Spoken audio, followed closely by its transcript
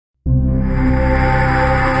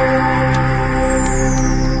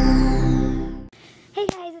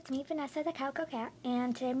Vanessa the Calico Cat,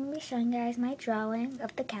 and today I'm going to be showing you guys my drawing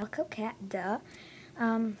of the Calico Cat,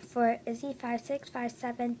 for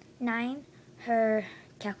Issy56579, her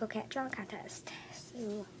Calico Cat drawing contest.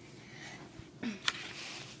 So,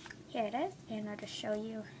 here it is, and I'll just show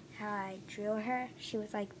you how I drew her. She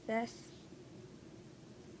was like this.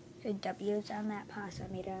 Her W's on that paw, so I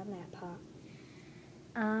made her on that paw.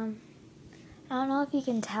 I don't know if you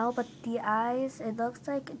can tell, but the eyes, it looks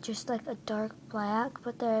like just like a dark black,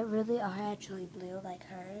 but they really are actually blue like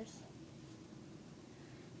hers.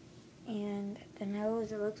 And the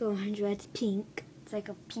nose, it looks orange, but it's pink. It's like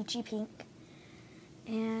a peachy pink.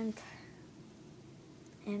 And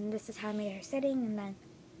this is how I made her sitting, and then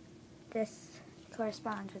this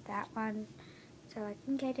corresponds with that one. So I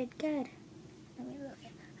think I did good. Let me look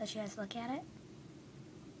at it. Let's you guys look at it.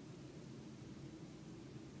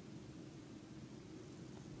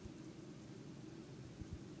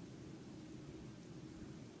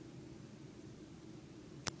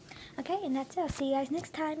 Okay, and that's it. I'll see you guys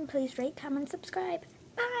next time. Please rate, comment, subscribe.